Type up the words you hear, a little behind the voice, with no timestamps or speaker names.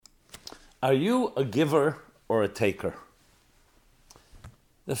Are you a giver or a taker?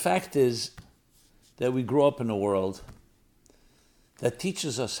 The fact is that we grow up in a world that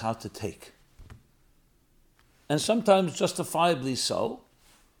teaches us how to take. And sometimes justifiably so,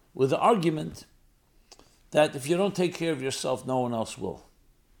 with the argument that if you don't take care of yourself, no one else will.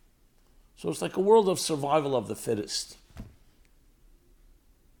 So it's like a world of survival of the fittest.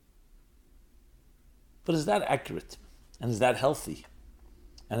 But is that accurate? And is that healthy?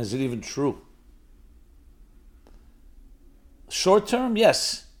 And is it even true? Short term,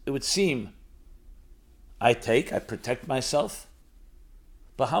 yes, it would seem I protect myself.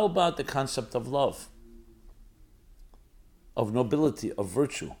 But how about the concept of love, of nobility, of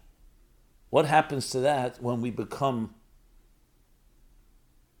virtue? What happens to that when we become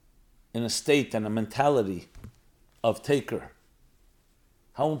in a state and a mentality of taker?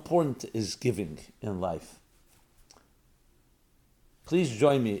 How important is giving in life? Please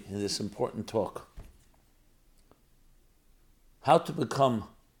join me in this important talk. How to become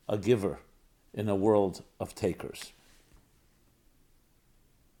a giver in a world of takers.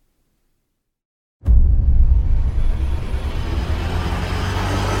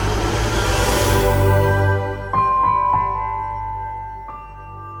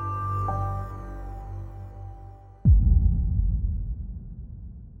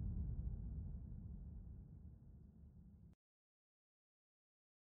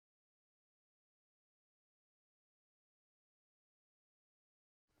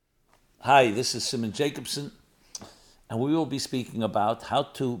 Hi, this is Simon Jacobson, and we will be speaking about how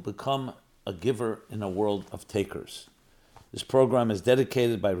to become a giver in a world of takers. This program is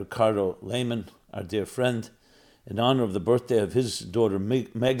dedicated by Ricardo Lehman, our dear friend, in honor of the birthday of his daughter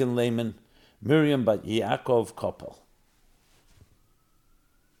Megan Lehman, Miriam Bat Yaakov Koppel.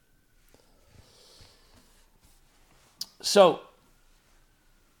 So,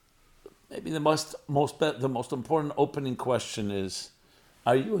 maybe the most important opening question is,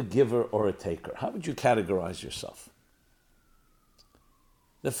 are you a giver or a taker? How would you categorize yourself?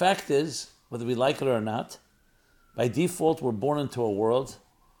 The fact is, whether we like it or not, by default we're born into a world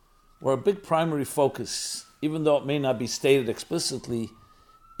where a big primary focus, even though it may not be stated explicitly,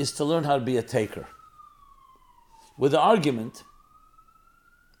 is to learn how to be a taker. With the argument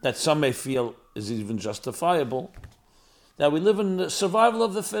that some may feel is even justifiable, that we live in the survival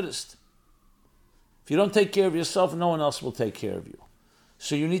of the fittest. If you don't take care of yourself, no one else will take care of you.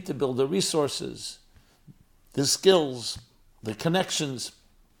 So you need to build the resources, the skills, the connections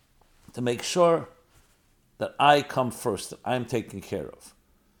to make sure that I come first, that I'm taken care of.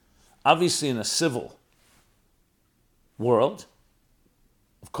 Obviously, in a civil world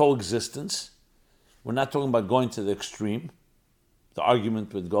of coexistence, we're not talking about going to the extreme. The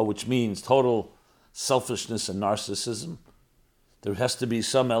argument would go, which means total selfishness and narcissism. There has to be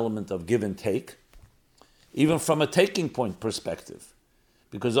some element of give and take, even from a taking point perspective,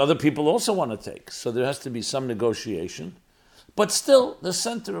 because other people also want to take. So there has to be some negotiation. But still, the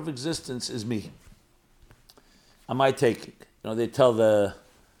center of existence is me. Am I taking? They tell the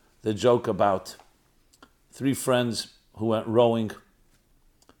joke about three friends who went rowing,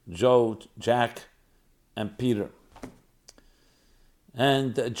 Joe, Jack, and Peter.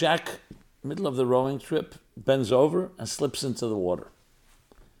 And Jack, middle of the rowing trip, bends over and slips into the water.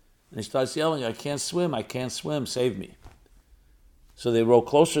 And he starts yelling, I can't swim, save me. So they row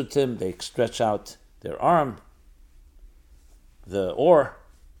closer to him, they stretch out their arm, the oar,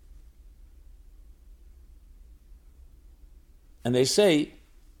 and they say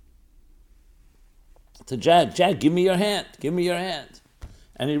to Jack, give me your hand.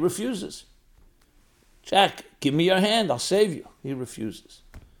 And he refuses. Jack, give me your hand, I'll save you. He refuses.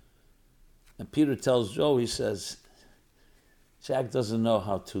 And Peter tells Joe, he says, Jack doesn't know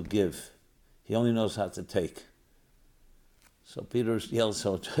how to give. He only knows how to take. So Peter yells,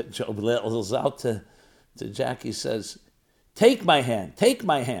 so Joe yells out to Jack, he says, take my hand.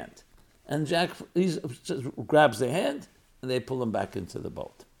 And Jack grabs the hand and they pull him back into the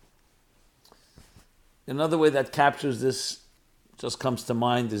boat. Another way that captures this, just comes to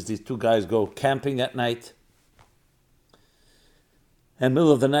mind, is these two guys go camping at night. And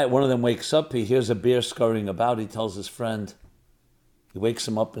middle of the night, one of them wakes up, he hears a bear scurrying about, he tells his friend, he wakes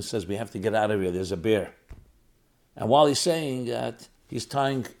him up and says, we have to get out of here, there's a bear. And while he's saying that, he's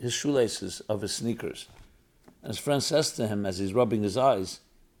tying his shoelaces of his sneakers. And his friend says to him as he's rubbing his eyes,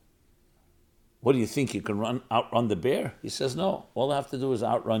 what do you think, you can outrun the bear? He says, no, all I have to do is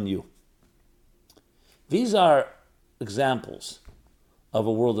outrun you. These are examples of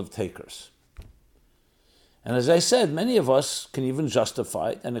a world of takers. And as I said, many of us can even justify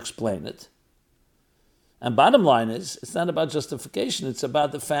it and explain it. And bottom line is, it's not about justification. It's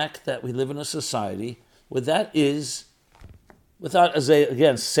about the fact that we live in a society where that is, without,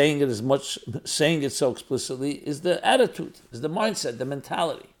 again, saying it so explicitly, is the attitude, is the mindset, the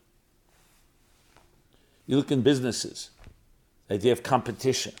mentality. You look in businesses, the idea of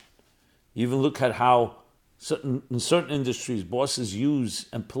competition. You even look at how in certain industries, bosses use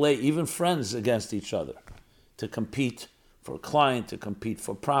and play even friends against each other to compete for a client, to compete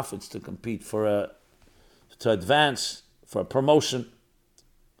for profits, to compete to advance, for a promotion.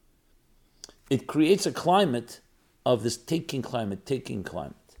 It creates a climate of this taking climate.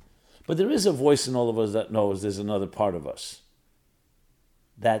 But there is a voice in all of us that knows there's another part of us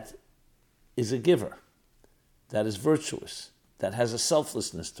that is a giver, that is virtuous, that has a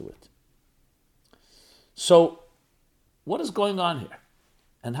selflessness to it. So, what is going on here?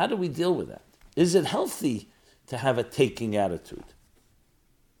 And how do we deal with that? Is it healthy to have a taking attitude?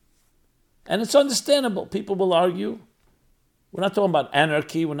 And it's understandable. People will argue. We're not talking about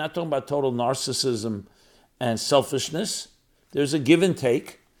anarchy. We're not talking about total narcissism and selfishness. There's a give and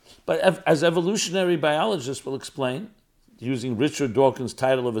take. But as evolutionary biologists will explain, using Richard Dawkins'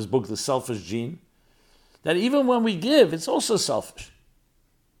 title of his book, The Selfish Gene, that even when we give, it's also selfish.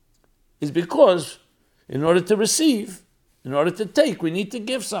 It's because in order to receive, in order to take, we need to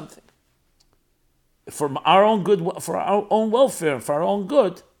give something. For our own good, for our own welfare, for our own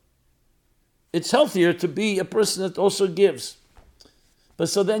good, it's healthier to be a person that also gives. But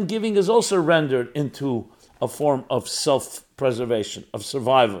so then giving is also rendered into a form of self-preservation, of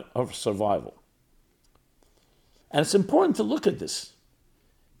survival. And it's important to look at this,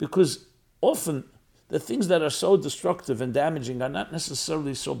 because often the things that are so destructive and damaging are not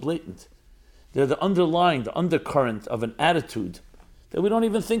necessarily so blatant. They're the undercurrent of an attitude that we don't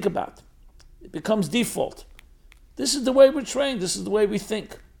even think about. It becomes default. This is the way we're trained. This is the way we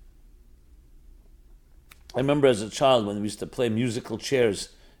think. I remember as a child when we used to play musical chairs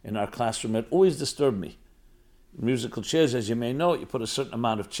in our classroom, it always disturbed me. Musical chairs, as you may know, you put a certain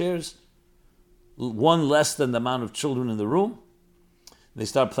amount of chairs, one less than the amount of children in the room. They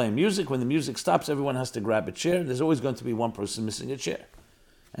start playing music. When the music stops, everyone has to grab a chair. There's always going to be one person missing a chair.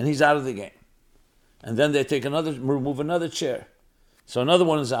 And he's out of the game. And then they remove another chair. So another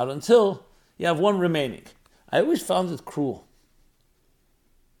one is out until you have one remaining. I always found it cruel.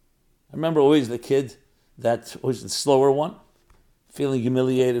 I remember always the kid that was the slower one, feeling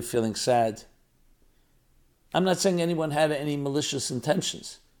humiliated, feeling sad. I'm not saying anyone had any malicious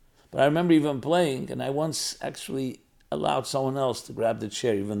intentions, but I remember even playing, and I once actually allowed someone else to grab the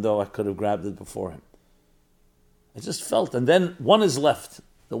chair, even though I could have grabbed it before him. I just felt, and then one is left,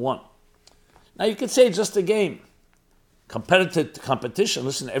 the one. Now you could say it's just a game. Competition,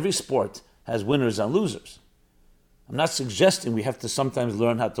 listen, every sport has winners and losers. I'm not suggesting we have to sometimes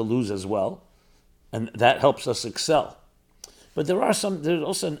learn how to lose as well, and that helps us excel. But there's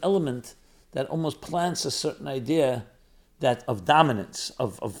also an element that almost plants a certain idea that of dominance,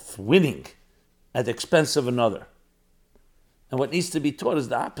 of winning at the expense of another. And what needs to be taught is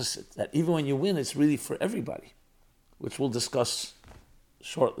the opposite, that even when you win, it's really for everybody, which we'll discuss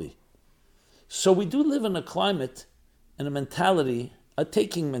shortly. So we do live in a climate and a mentality, a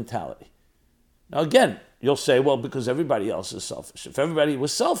taking mentality. Now again, you'll say, well, because everybody else is selfish. If everybody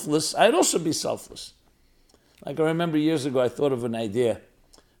was selfless, I'd also be selfless. Like I remember years ago, I thought of an idea.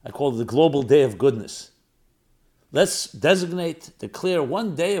 I called it the Global Day of Goodness. Let's declare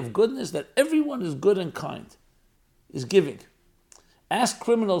one day of goodness that everyone is good and kind, is giving. Ask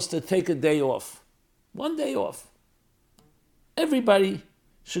criminals to take a day off. One day off. Everybody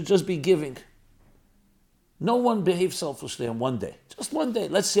should just be giving. No one behaves selfishly on one day. Just one day.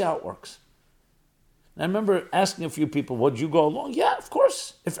 Let's see how it works. And I remember asking a few people, would you go along? Yeah, of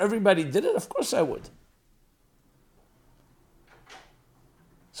course. If everybody did it, of course I would.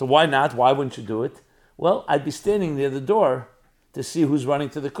 So why not? Why wouldn't you do it? Well, I'd be standing near the door to see who's running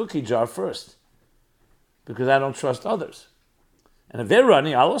to the cookie jar first, because I don't trust others. And if they're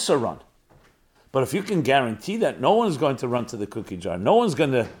running, I'll also run. But if you can guarantee that no one's going to run to the cookie jar, no one's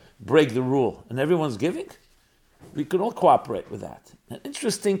going to break the rule, and everyone's giving, we could all cooperate with that. An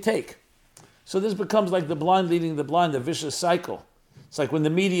interesting take. So this becomes like the blind leading the blind, a vicious cycle. It's like when the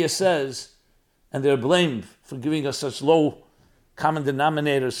media says, and they're blamed for giving us such low common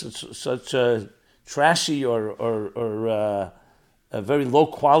denominators, such a trashy or a very low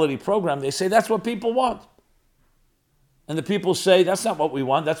quality program, they say that's what people want. And the people say, that's not what we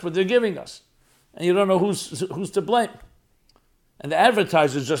want, that's what they're giving us. And you don't know who's to blame. And the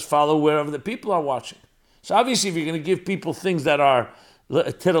advertisers just follow wherever the people are watching. So obviously if you're going to give people things that are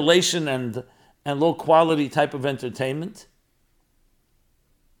titillation and low quality type of entertainment,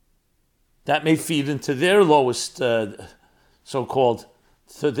 That may feed into their lowest, so-called,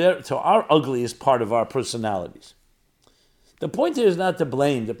 to our ugliest part of our personalities. The point here is not to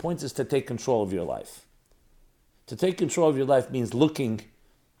blame. The point is to take control of your life. To take control of your life means looking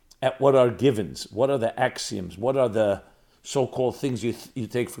at what are givens, what are the axioms, what are the so-called things you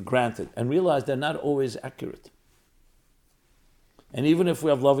take for granted, and realize they're not always accurate. And even if we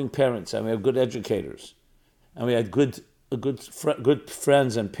have loving parents and we have good educators and we had good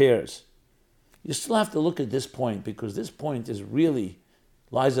friends and peers, you still have to look at this point, because this point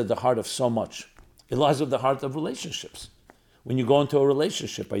lies at the heart of so much. It lies at the heart of relationships. When you go into a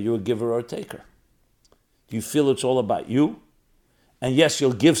relationship, are you a giver or a taker? Do you feel it's all about you? And yes,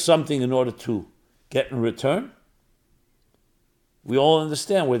 you'll give something in order to get in return. We all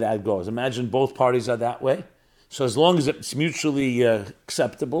understand where that goes. Imagine both parties are that way. So as long as it's mutually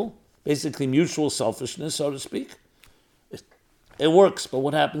acceptable, basically mutual selfishness, so to speak, it works. But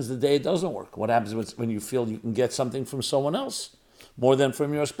what happens the day it doesn't work? What happens when you feel you can get something from someone else more than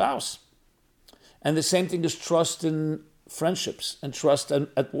from your spouse? And the same thing is trust in friendships and trust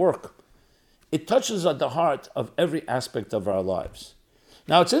at work. It touches at the heart of every aspect of our lives.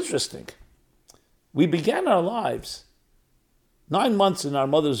 Now it's interesting. We began our lives 9 months in our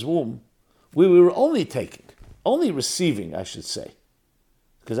mother's womb. We were only receiving, I should say,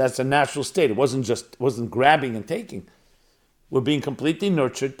 because that's a natural state. It wasn't grabbing and taking. We're being completely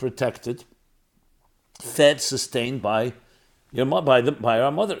nurtured, protected, fed, sustained by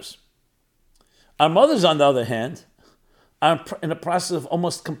our mothers. Our mothers, on the other hand, are in a process of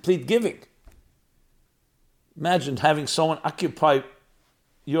almost complete giving. Imagine having someone occupy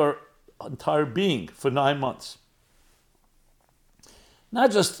your entire being for 9 months.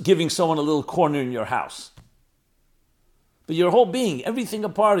 Not just giving someone a little corner in your house, but your whole being, everything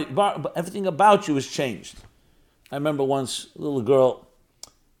about you is changed. I remember once a little girl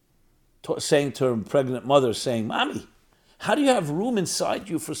saying to her pregnant mother, saying, "Mommy, how do you have room inside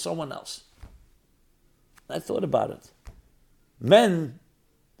you for someone else?" I thought about it. Men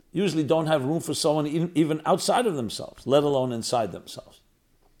usually don't have room for someone even outside of themselves, let alone inside themselves.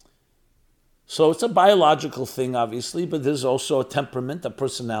 So it's a biological thing, obviously, but there's also a temperament, a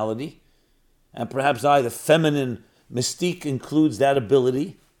personality, and perhaps the feminine mystique includes that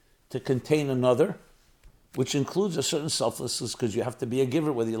ability to contain another, which includes a certain selflessness, because you have to be a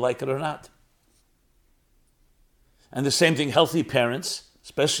giver whether you like it or not. And the same thing, healthy parents,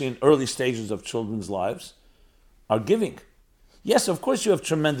 especially in early stages of children's lives, are giving. Yes, of course you have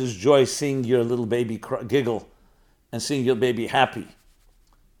tremendous joy seeing your little baby giggle and seeing your baby happy.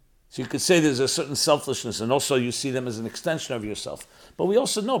 So you could say there's a certain selfishness, and also you see them as an extension of yourself. But we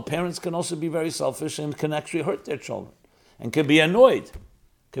also know parents can also be very selfish and can actually hurt their children and can be annoyed,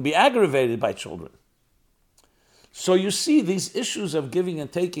 can be aggravated by children. So you see these issues of giving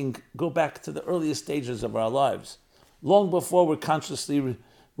and taking go back to the earliest stages of our lives, long before we're conscious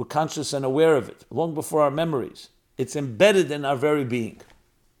and aware of it, long before our memories. It's embedded in our very being.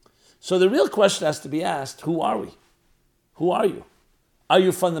 So the real question has to be asked, who are we? Who are you? Are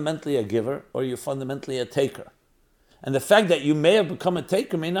you fundamentally a giver, or are you fundamentally a taker? And the fact that you may have become a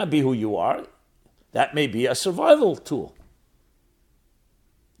taker may not be who you are. That may be a survival tool.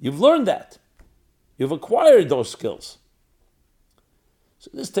 You've learned that. You've acquired those skills.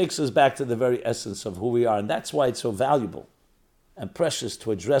 So this takes us back to the very essence of who we are, and that's why it's so valuable and precious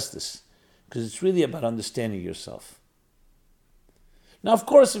to address this, because it's really about understanding yourself. Now, of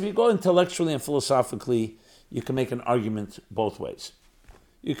course, if you go intellectually and philosophically, you can make an argument both ways.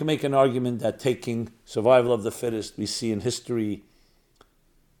 You can make an argument that taking survival of the fittest, we see in history,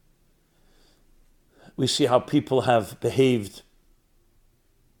 we see how people have behaved.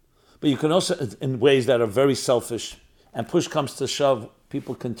 But you can also, in ways that are very selfish, and push comes to shove,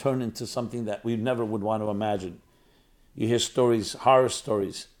 people can turn into something that we never would want to imagine. You hear stories, horror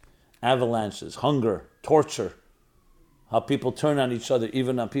stories, avalanches, hunger, torture, how people turn on each other,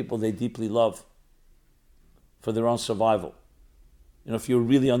 even on people they deeply love, for their own survival. If you're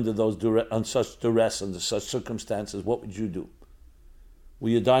really under such duress, under such circumstances, what would you do? Were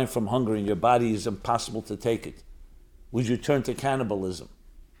you dying from hunger and your body is impossible to take it? Would you turn to cannibalism,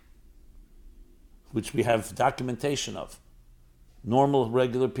 which we have documentation of? Normal,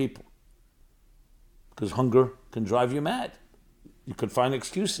 regular people. Because hunger can drive you mad. You could find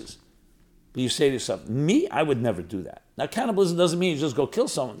excuses. But you say to yourself, me, I would never do that. Now, cannibalism doesn't mean you just go kill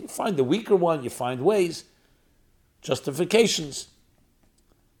someone. You find the weaker one, you find ways, justifications.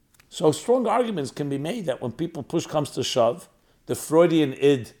 So strong arguments can be made that when push comes to shove, the Freudian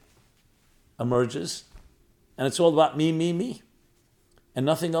id emerges, and it's all about me, and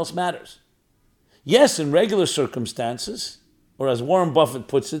nothing else matters. Yes, in regular circumstances, Or as Warren Buffett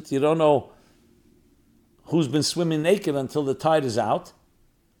puts it, you don't know who's been swimming naked until the tide is out.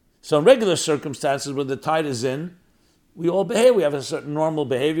 So in regular circumstances where the tide is in, we all behave. We have a certain normal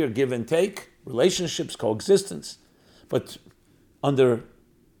behavior, give and take, relationships, coexistence. But under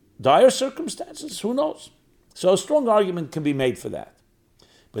dire circumstances, who knows? So a strong argument can be made for that.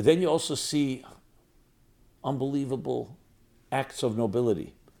 But then you also see unbelievable acts of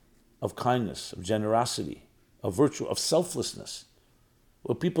nobility, of kindness, of generosity, of virtue, of selflessness,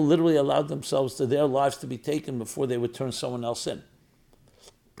 where people literally allowed themselves to their lives to be taken before they would turn someone else in.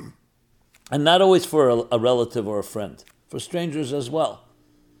 And not always for a relative or a friend, for strangers as well.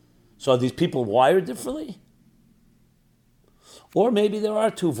 So are these people wired differently? Or maybe there are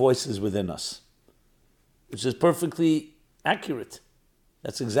two voices within us, which is perfectly accurate.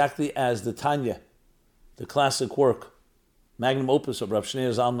 That's exactly as the Tanya, the classic work, magnum opus of Rav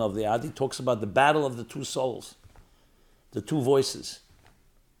Shneur Zalman of the Adi, talks about the battle of the two souls, the two voices.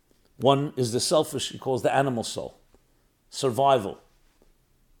 One is the selfish, he calls the animal soul, survival,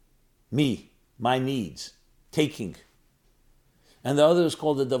 me, my needs, taking. And the other is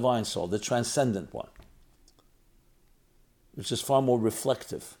called the divine soul, the transcendent one, which is far more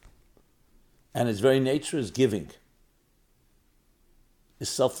reflective. And its very nature is giving, is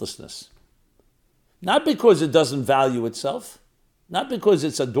selflessness. Not because it doesn't value itself, not because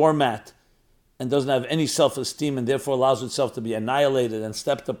it's a doormat and doesn't have any self-esteem and therefore allows itself to be annihilated and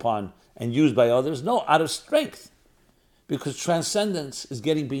stepped upon and used by others. No, out of strength. Because transcendence is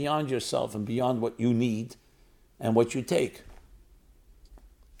getting beyond yourself and beyond what you need and what you take.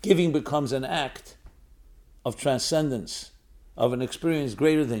 Giving becomes an act of transcendence, of an experience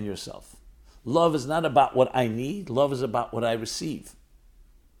greater than yourself. Love is not about what I need, love is about what I receive.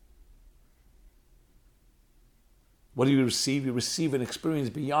 What do you receive? You receive an experience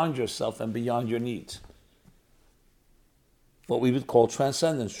beyond yourself and beyond your needs. What we would call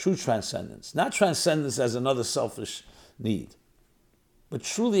transcendence, true transcendence. Not transcendence as another selfish need, but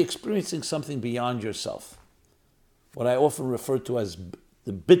truly experiencing something beyond yourself. What I often refer to as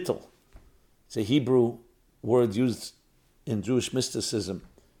the bittul. It's a Hebrew word used in Jewish mysticism.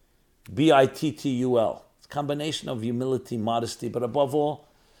 B-I-T-T-U-L. It's a combination of humility, modesty, but above all,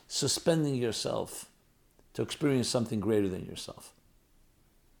 suspending yourself to experience something greater than yourself.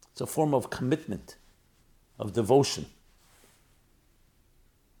 It's a form of commitment, of devotion.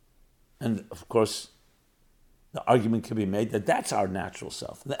 And of course, the argument can be made that that's our natural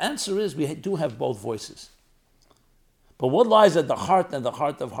self. The answer is we do have both voices. But what lies at the heart and the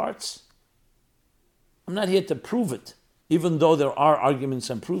heart of hearts? I'm not here to prove it, even though there are arguments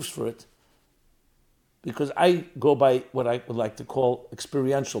and proofs for it, because I go by what I would like to call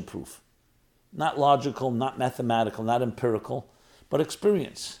experiential proof. Not logical, not mathematical, not empirical, but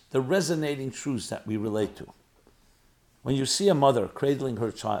experience, the resonating truths that we relate to. When you see a mother cradling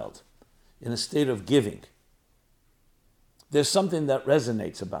her child in a state of giving, there's something that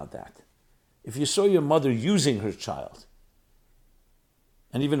resonates about that. If you saw your mother using her child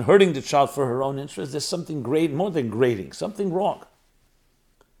and even hurting the child for her own interest, there's something great, more than grating, something wrong.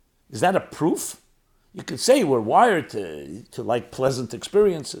 Is that a proof? You could say we're wired to like pleasant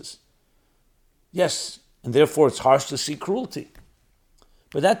experiences. Yes, and therefore it's harsh to see cruelty.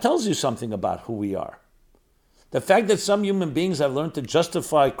 But that tells you something about who we are. The fact that some human beings have learned to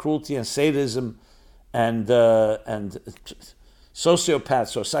justify cruelty and sadism and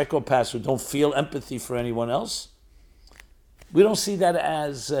sociopaths or psychopaths who don't feel empathy for anyone else, we don't see that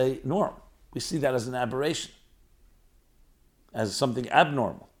as a norm. We see that as an aberration, as something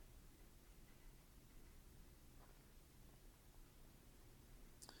abnormal.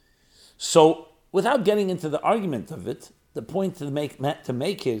 So, without getting into the argument of it, the point to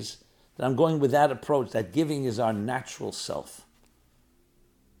make is that I'm going with that approach, that giving is our natural self.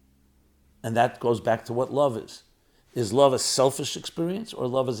 And that goes back to what love is. Is love a selfish experience or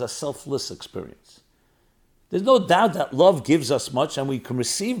love is a selfless experience? There's no doubt that love gives us much and we can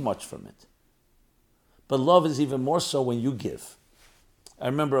receive much from it. But love is even more so when you give. I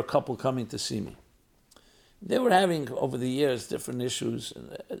remember a couple coming to see me. They were having, over the years, different issues,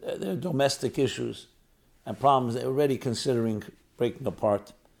 their domestic issues and problems. They were already considering breaking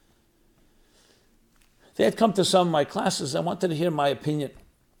apart. They had come to some of my classes. I wanted to hear my opinion.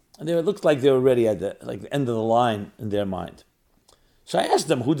 And it looked like they were already at the end of the line in their mind. So I asked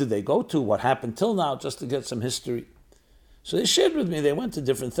them, who did they go to? What happened till now, just to get some history. So they shared with me, they went to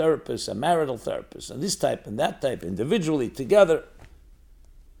different therapists, and marital therapists, and this type and that type, individually, together.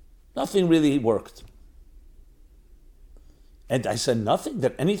 Nothing really worked. And I said, nothing,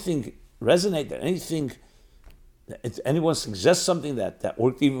 that anything resonate, that if anyone suggests something that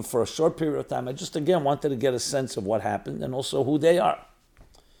worked even for a short period of time, I just again wanted to get a sense of what happened and also who they are.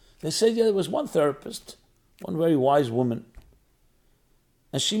 They said, yeah, there was one therapist, one very wise woman,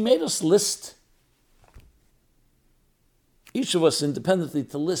 and she made us list, each of us independently,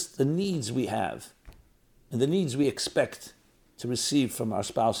 to list the needs we have and the needs we expect to receive from our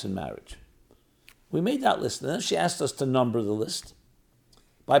spouse in marriage. We made that list, and then she asked us to number the list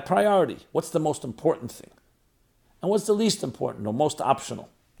by priority. What's the most important thing? And what's the least important or most optional?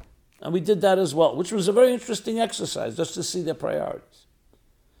 And we did that as well, which was a very interesting exercise, just to see their priorities.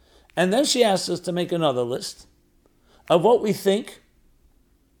 And then she asked us to make another list of what we think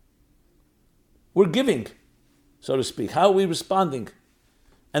we're giving, so to speak. How are we responding?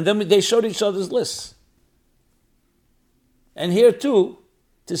 And then they showed each other's lists. And here too,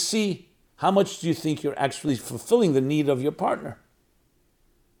 to see how much do you think you're actually fulfilling the need of your partner.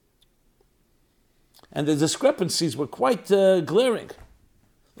 And the discrepancies were quite glaring.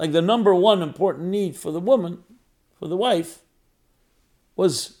 Like the number one important need for the woman, for the wife,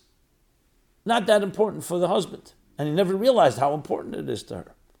 was not that important for the husband. And he never realized how important it is to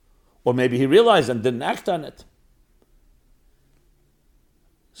her. Or maybe he realized and didn't act on it.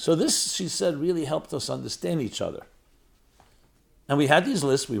 So this, she said, really helped us understand each other. And we had these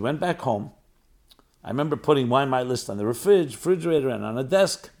lists. We went back home. I remember putting my list on the refrigerator and on a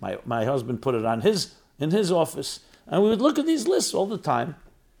desk. My husband put it on in his office. And we would look at these lists all the time.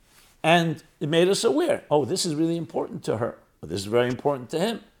 And it made us aware. Oh, this is really important to her. Or this is very important to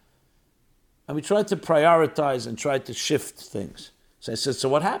him. And we tried to prioritize and tried to shift things. So I said, so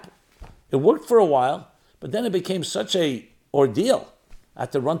what happened? It worked for a while, but then it became such a ordeal. I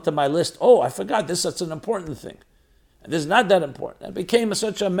had to run to my list. Oh, I forgot this. That's an important thing. And this is not that important. It became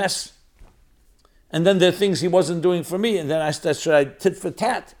such a mess. And then there are things he wasn't doing for me, and then I tried tit for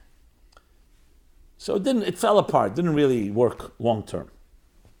tat. So it fell apart. It didn't really work long term.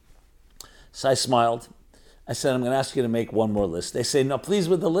 So I smiled. I said, I'm going to ask you to make one more list. They say, no, please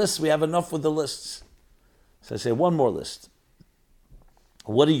with the lists. We have enough with the lists. So I say, one more list.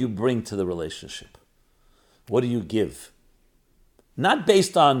 What do you bring to the relationship? What do you give? Not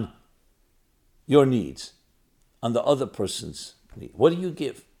based on your needs, on the other person's need. What do you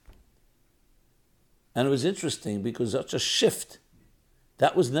give? And it was interesting because such a shift,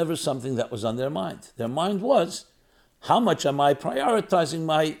 that was never something that was on their mind. Their mind was, how much am I prioritizing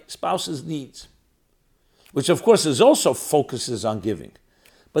my spouse's needs? Which of course is also focuses on giving.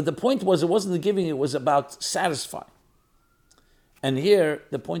 But the point was, it wasn't the giving, it was about satisfying. And here,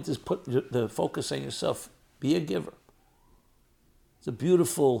 the point is put the focus on yourself. Be a giver. It's a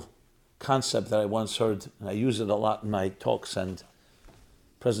beautiful concept that I once heard, and I use it a lot in my talks and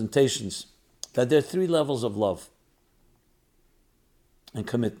presentations, that there are 3 levels of love and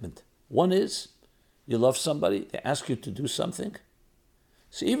commitment. One is, you love somebody, they ask you to do something.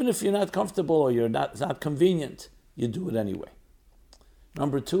 So even if you're not comfortable or it's not convenient, you do it anyway.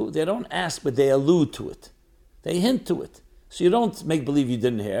 Number 2, they don't ask, but they allude to it. They hint to it. So you don't make believe you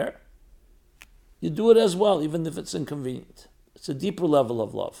didn't hear. You do it as well, even if it's inconvenient. It's a deeper level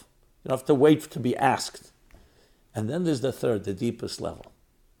of love. You don't have to wait to be asked. And then there's the third, the deepest level.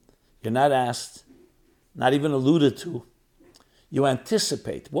 You're not asked, not even alluded to. You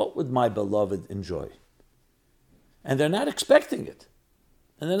anticipate, what would my beloved enjoy? And they're not expecting it.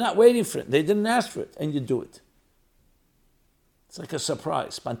 And they're not waiting for it. They didn't ask for it, and you do it. It's like a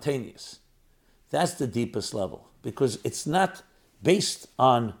surprise, spontaneous. That's the deepest level, because it's not based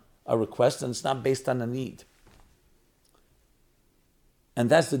on a request and it's not based on a need. And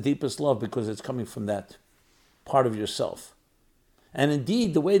that's the deepest love because it's coming from that part of yourself. And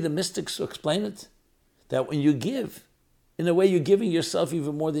indeed, the way the mystics explain it, that when you give, in a way you're giving yourself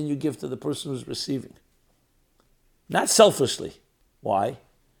even more than you give to the person who's receiving. Not selfishly. Why?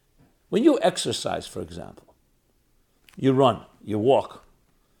 When you exercise, for example, you run, you walk,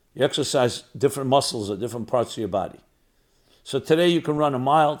 you exercise different muscles or different parts of your body. So today you can run a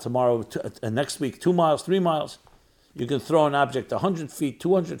mile, tomorrow, next week 2 miles, 3 miles. You can throw an object 100 feet,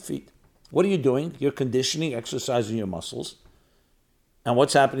 200 feet. What are you doing? You're conditioning, exercising your muscles. And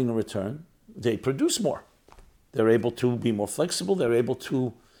what's happening in return? They produce more. They're able to be more flexible. They're able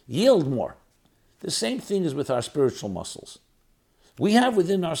to yield more. The same thing is with our spiritual muscles. We have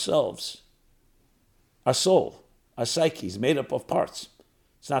within ourselves, our soul, our psyche is made up of parts.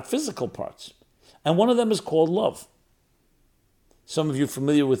 It's not physical parts. And one of them is called love. Some of you are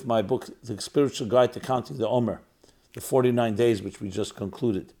familiar with my book, The Spiritual Guide to Counting the Omer, the 49 days which we just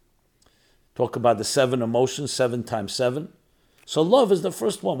concluded. Talk about the 7 emotions, 7 times 7. So love is the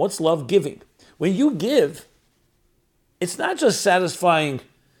first one. What's love? Giving. When you give, it's not just satisfying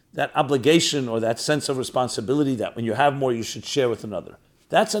that obligation or that sense of responsibility that when you have more, you should share with another.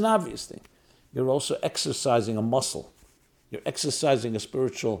 That's an obvious thing. You're also exercising a muscle. You're exercising a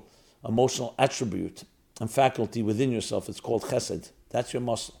spiritual, emotional attribute and faculty within yourself. It's called chesed. That's your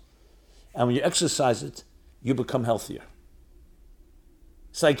muscle. And when you exercise it, you become healthier.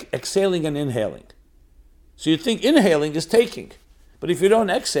 It's like exhaling and inhaling. So you think inhaling is taking. But if you don't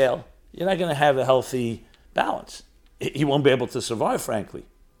exhale, you're not going to have a healthy balance. You won't be able to survive, frankly.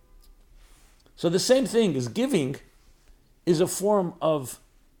 So the same thing is giving is a form of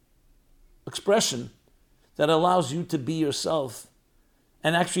expression that allows you to be yourself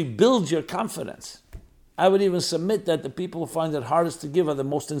and actually build your confidence. I would even submit that the people who find it hardest to give are the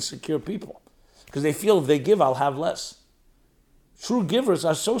most insecure people because they feel if they give, I'll have less. True givers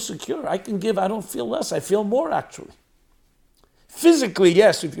are so secure. I can give, I don't feel less, I feel more actually. Physically,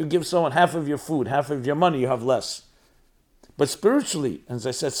 yes, if you give someone half of your food, half of your money, you have less. But spiritually, as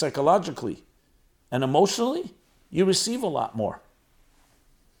I said, psychologically and emotionally, you receive a lot more.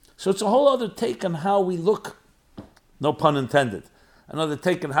 So it's a whole other take on how we look, no pun intended, another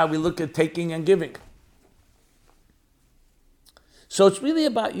take on how we look at taking and giving. So it's really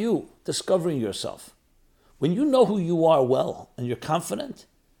about you discovering yourself. When you know who you are well and you're confident,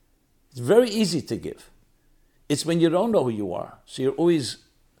 it's very easy to give. It's when you don't know who you are, so you're always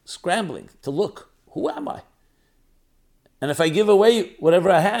scrambling to look, who am I? And if I give away whatever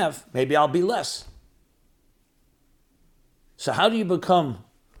I have, maybe I'll be less. So how do you become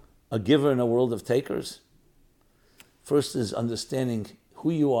a giver in a world of takers? First is understanding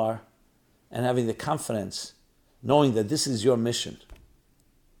who you are and having the confidence, knowing that this is your mission.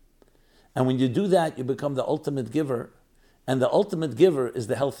 And when you do that, you become the ultimate giver, and the ultimate giver is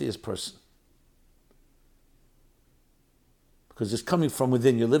the healthiest person. Because it's coming from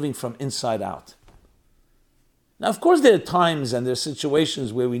within, you're living from inside out. Now, of course, there are times and there are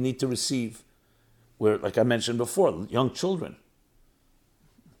situations where we need to receive, where, like I mentioned before, young children,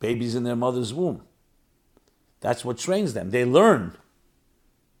 babies in their mother's womb. That's what trains them. They learn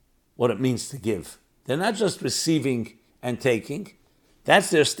what it means to give. They're not just receiving and taking. That's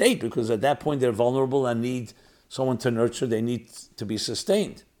their state, because at that point they're vulnerable and need someone to nurture. They need to be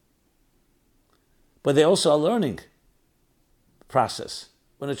sustained. But they also are learning process.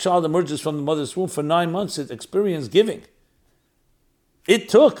 When a child emerges from the mother's womb for 9 months, it experienced giving. It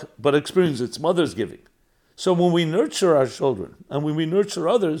took, but experienced its mother's giving. So when we nurture our children and when we nurture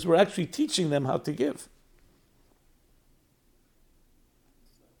others, we're actually teaching them how to give.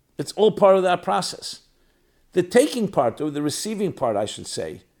 It's all part of that process. The taking part, or the receiving part, I should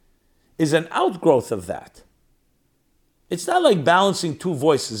say, is an outgrowth of that. It's not like balancing two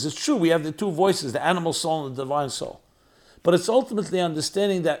voices. It's true, we have the two voices, the animal soul and the divine soul. But it's ultimately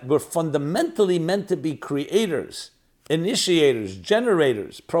understanding that we're fundamentally meant to be creators, initiators,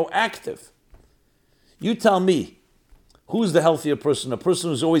 generators, proactive. You tell me, who's the healthier person? A person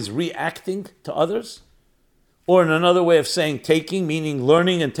who's always reacting to others? Or in another way of saying taking, meaning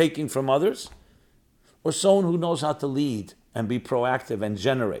learning and taking from others? Or someone who knows how to lead and be proactive and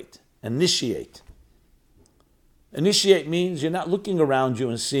generate, initiate. Initiate means you're not looking around you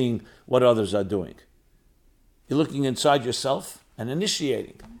and seeing what others are doing. You're looking inside yourself and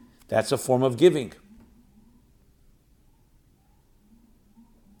initiating. That's a form of giving.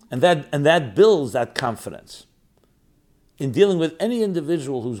 And that builds that confidence. In dealing with any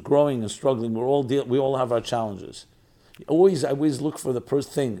individual who's growing and struggling, we all have our challenges. I always look for the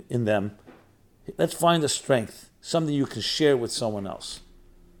first thing in them. Let's find a strength, something you can share with someone else.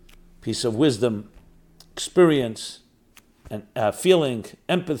 Piece of wisdom, experience, and feeling,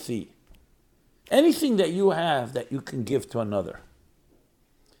 empathy. Anything that you have that you can give to another.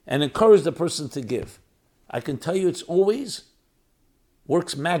 And encourage the person to give. I can tell you it's always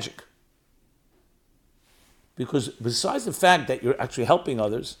works magic. Because besides the fact that you're actually helping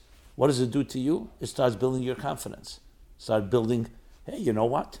others, what does it do to you? It starts building your confidence. Start building, hey, you know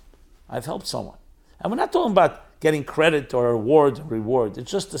what? I've helped someone. And we're not talking about getting credit or awards or reward.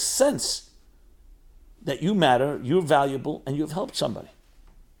 It's just a sense that you matter, you're valuable, and you've helped somebody.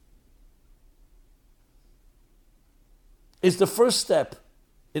 It's the first step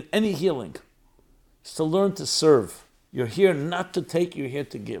in any healing. It's to learn to serve. You're here not to take, you're here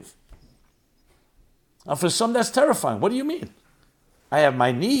to give. Now for some that's terrifying. What do you mean? I have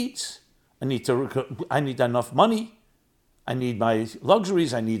my needs. I need enough money. I need my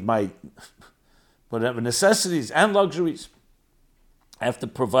luxuries. I need my whatever necessities and luxuries. I have to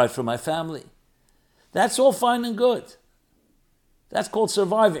provide for my family. That's all fine and good. That's called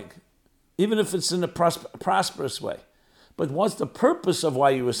surviving, even if it's in a prosperous way. But what's the purpose of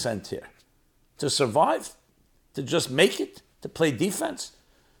why you were sent here? To survive? To just make it? To play defense?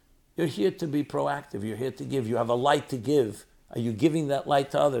 You're here to be proactive. You're here to give. You have a light to give. Are you giving that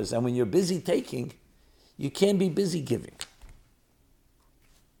light to others? And when you're busy taking, you can't be busy giving.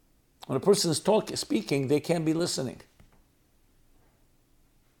 When a person is speaking, they can't be listening.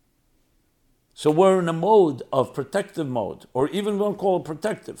 So we're in a mode of protective mode, or even we don't call it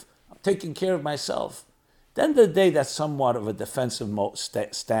protective. I'm taking care of myself. At the end of the day, that's somewhat of a defensive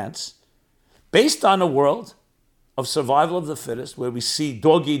stance, based on a world of survival of the fittest, where we see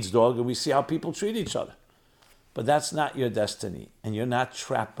dog eats dog and we see how people treat each other. But that's not your destiny, and you're not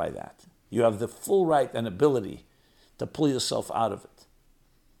trapped by that. You have the full right and ability to pull yourself out of it.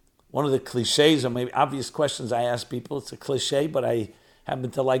 One of the cliches, or maybe obvious questions I ask people, it's a cliche, but I happen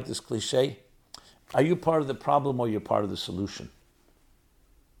to like this cliche. Are you part of the problem or you're part of the solution?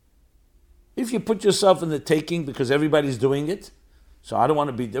 If you put yourself in the taking because everybody's doing it, so I don't want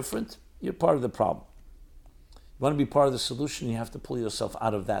to be different, you're part of the problem. You want to be part of the solution, you have to pull yourself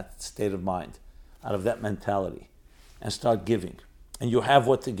out of that state of mind, out of that mentality, and start giving. And you have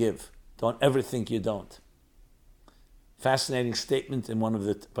what to give. Don't ever think you don't. Fascinating statement in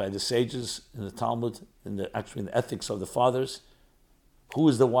by the sages in the Talmud, in the ethics of the fathers. Who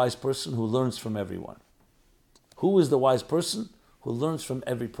is the wise person? Who learns from everyone. Who is the wise person? Who learns from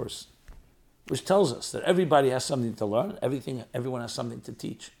every person. Which tells us that everybody has something to learn, everyone has something to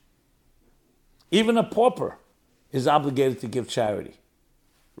teach. Even a pauper is obligated to give charity,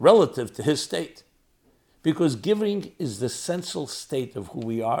 relative to his state. Because giving is the essential state of who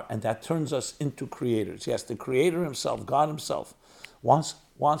we are, and that turns us into creators. Yes, the Creator himself, God himself, wants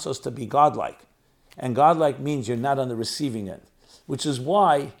us to be godlike. And godlike means you're not on the receiving end, which is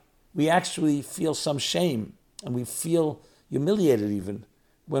why we actually feel some shame, and we feel humiliated even,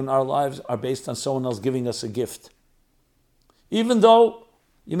 when our lives are based on someone else giving us a gift. Even though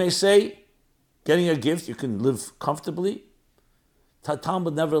you may say, getting a gift, you can live comfortably.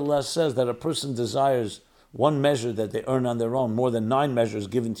 Talmud nevertheless says that a person desires one measure that they earn on their own, more than 9 measures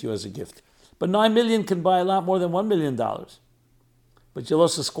given to you as a gift. But 9 million can buy a lot more than $1 million. But you'll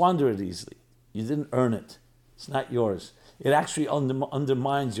also squander it easily. You didn't earn it. It's not yours. It actually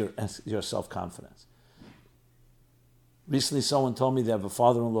undermines your self-confidence. Recently, someone told me they have a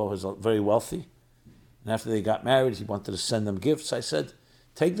father-in-law who's very wealthy. And after they got married, he wanted to send them gifts. I said,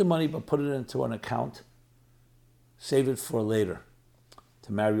 take the money, but put it into an account. Save it for later.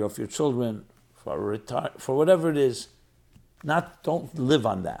 To marry off your children, for whatever it is. Don't live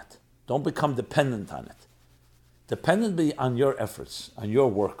on that. Don't become dependent on it. Dependent be on your efforts, on your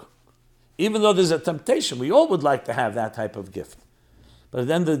work. Even though there's a temptation, we all would like to have that type of gift. But at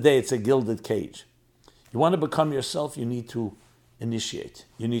the end of the day, it's a gilded cage. You want to become yourself, you need to initiate.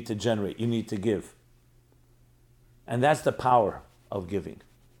 You need to generate. You need to give. And that's the power of giving.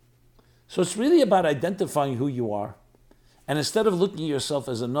 So it's really about identifying who you are. And instead of looking at yourself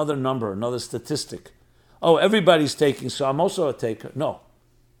as another number, another statistic, oh, everybody's taking, so I'm also a taker. No.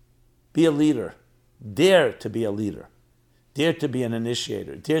 Be a leader. Dare to be a leader. Dare to be an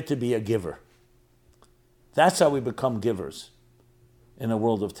initiator. Dare to be a giver. That's how we become givers in a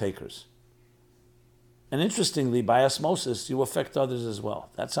world of takers. And interestingly, by osmosis, you affect others as well.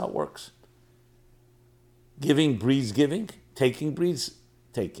 That's how it works. Giving breeds giving. Taking breeds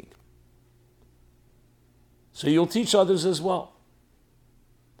taking. So you'll teach others as well.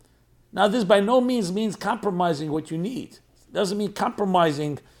 Now, this by no means compromising what you need. It doesn't mean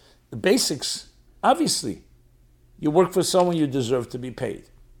compromising the basics. Obviously, you work for someone, you deserve to be paid.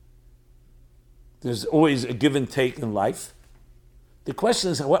 There's always a give and take in life. The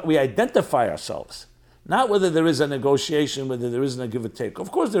question is what we identify ourselves, not whether there is a negotiation, whether there isn't a give and take.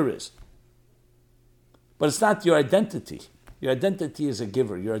 Of course there is. But it's not your identity. Your identity is a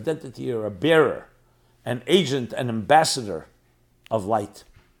giver. Your identity, you're a bearer, an agent, an ambassador of light,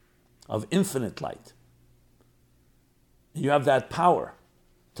 of infinite light. You have that power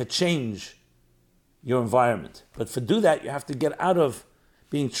to change your environment. But to do that, you have to get out of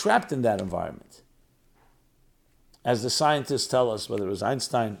being trapped in that environment. As the scientists tell us, whether it was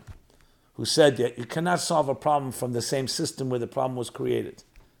Einstein, who said that you cannot solve a problem from the same system where the problem was created.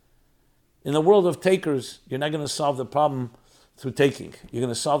 In the world of takers, you're not going to solve the problem through taking. You're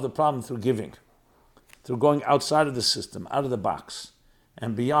going to solve the problem through giving, through going outside of the system, out of the box,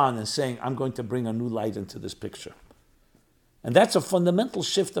 and beyond, and saying, I'm going to bring a new light into this picture. And that's a fundamental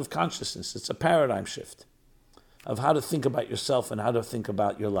shift of consciousness. It's a paradigm shift of how to think about yourself and how to think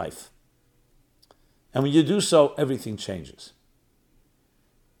about your life. And when you do so, everything changes.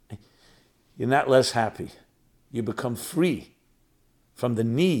 You're not less happy. You become free from the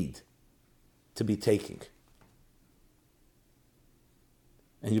need to be taking.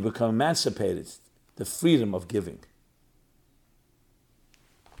 And you become emancipated, the freedom of giving.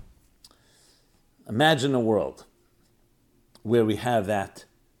 Imagine a world where we have that,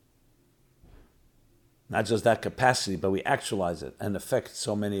 not just that capacity, but we actualize it and affect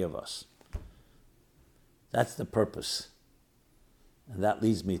so many of us. That's the purpose. And that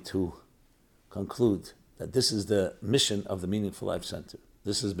leads me to conclude that this is the mission of the Meaningful Life Center.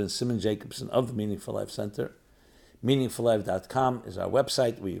 This has been Simon Jacobson of the Meaningful Life Center. MeaningfulLife.com is our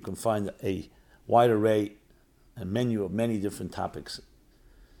website where you can find a wide array and menu of many different topics.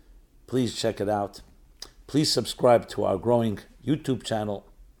 Please check it out. Please subscribe to our growing YouTube channel.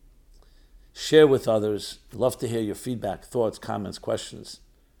 Share with others. Love to hear your feedback, thoughts, comments, questions,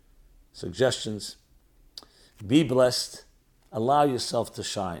 suggestions. Be blessed. Allow yourself to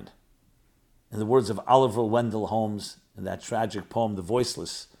shine. In the words of Oliver Wendell Holmes in that tragic poem, The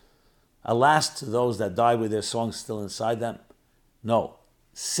Voiceless, alas to those that die with their song still inside them. No,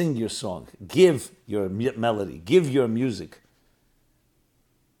 sing your song. Give your melody. Give your music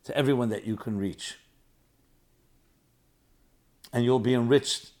to everyone that you can reach. And you'll be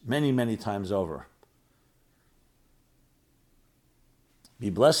enriched many, many times over. Be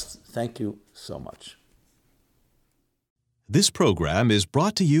blessed. Thank you so much. This program is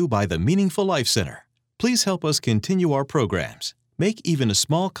brought to you by the Meaningful Life Center. Please help us continue our programs. Make even a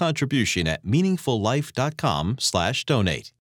small contribution at meaningfullife.com/donate.